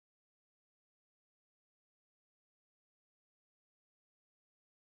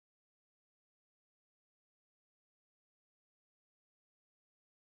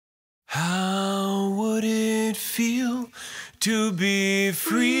How would it feel to be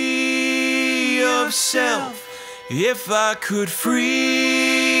free of self? If I could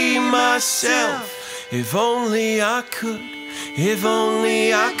free myself, if only I could, if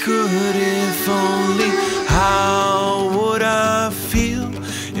only I could, if only. How would I feel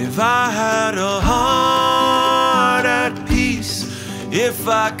if I had a heart at peace? If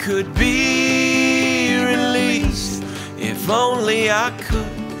I could be released, if only I could,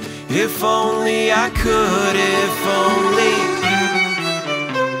 if only I could, if only.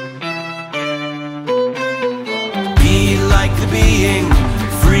 Be like the being,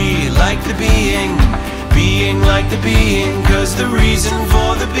 free like the being like the being, 'cause the reason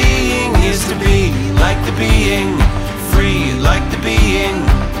for the being is to be like the being, free like the being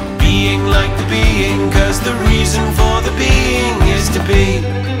like the being, 'cause the reason for the being is to be.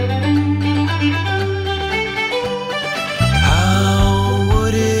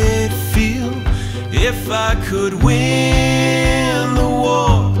 If I could win the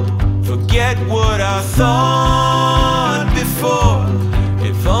war, forget what I thought before.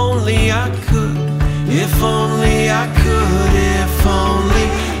 If only I could, if only I could, if only.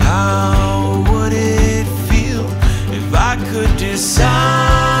 How would it feel if I could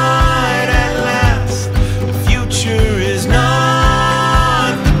decide at last the future is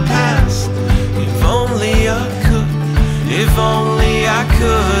not the past? If only I could, if only I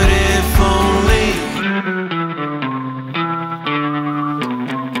could, if only.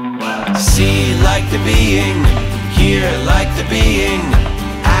 See like the being, hear like the being,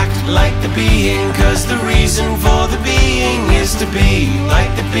 act like the being, 'cause the reason for the being is to be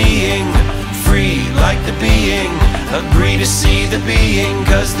like the being, free like the being, agree to see the being,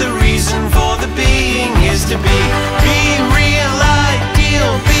 'cause the reason for the being is to be. Be real,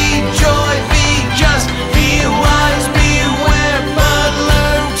 ideal, be joy, be just, be wise, be aware, but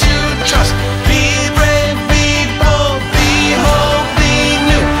learn to trust. Be brave, be bold, be whole, be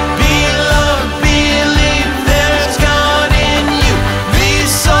new, be loved, believe there's God in you. Be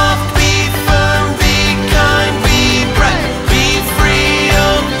soft, be firm, be kind, be bright, be free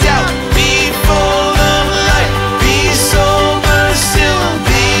of doubt, be full of light, be sober still,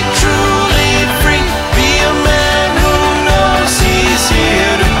 be truly free, be a man who knows he's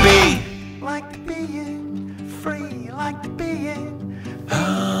here to be. Like the being, free like the being.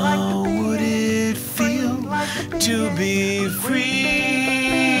 How would it feel to be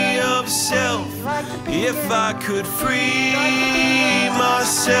free of self? If I could free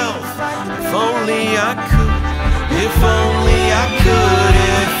myself, if only I could, if only I could,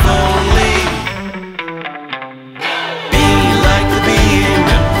 if only.